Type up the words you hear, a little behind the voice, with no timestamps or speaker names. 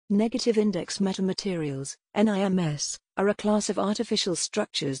Negative index metamaterials, NIMS, are a class of artificial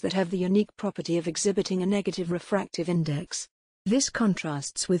structures that have the unique property of exhibiting a negative refractive index. This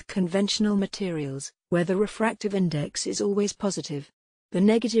contrasts with conventional materials, where the refractive index is always positive. The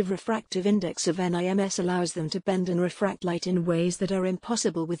negative refractive index of NIMS allows them to bend and refract light in ways that are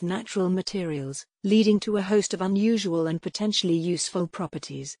impossible with natural materials, leading to a host of unusual and potentially useful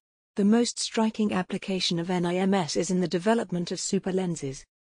properties. The most striking application of NIMS is in the development of superlenses.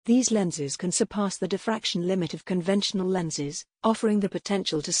 These lenses can surpass the diffraction limit of conventional lenses, offering the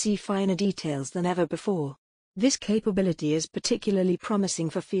potential to see finer details than ever before. This capability is particularly promising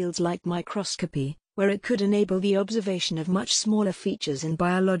for fields like microscopy, where it could enable the observation of much smaller features in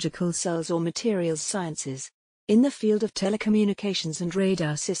biological cells or materials sciences. In the field of telecommunications and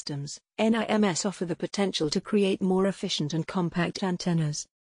radar systems, NIMS offer the potential to create more efficient and compact antennas.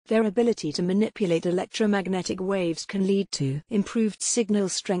 Their ability to manipulate electromagnetic waves can lead to improved signal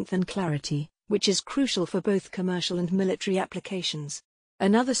strength and clarity, which is crucial for both commercial and military applications.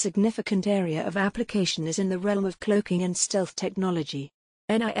 Another significant area of application is in the realm of cloaking and stealth technology.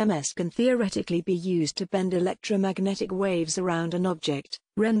 NIMS can theoretically be used to bend electromagnetic waves around an object,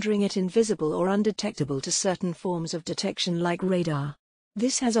 rendering it invisible or undetectable to certain forms of detection like radar.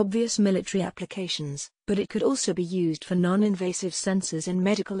 This has obvious military applications, but it could also be used for non-invasive sensors in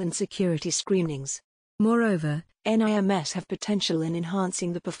medical and security screenings. Moreover, NIMS have potential in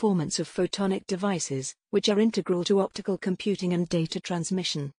enhancing the performance of photonic devices, which are integral to optical computing and data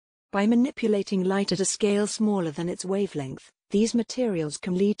transmission. By manipulating light at a scale smaller than its wavelength, these materials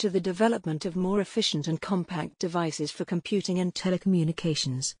can lead to the development of more efficient and compact devices for computing and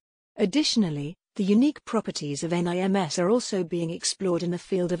telecommunications. Additionally, the unique properties of NIMS are also being explored in the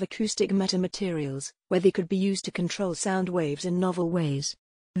field of acoustic metamaterials, where they could be used to control sound waves in novel ways.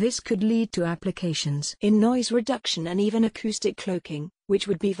 This could lead to applications in noise reduction and even acoustic cloaking, which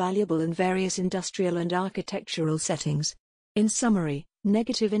would be valuable in various industrial and architectural settings. In summary,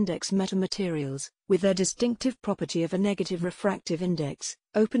 negative index metamaterials, with their distinctive property of a negative refractive index,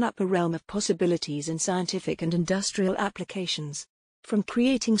 open up a realm of possibilities in scientific and industrial applications. From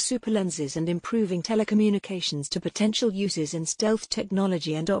creating superlenses and improving telecommunications to potential uses in stealth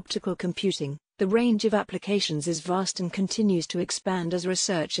technology and optical computing, the range of applications is vast and continues to expand as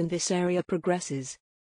research in this area progresses.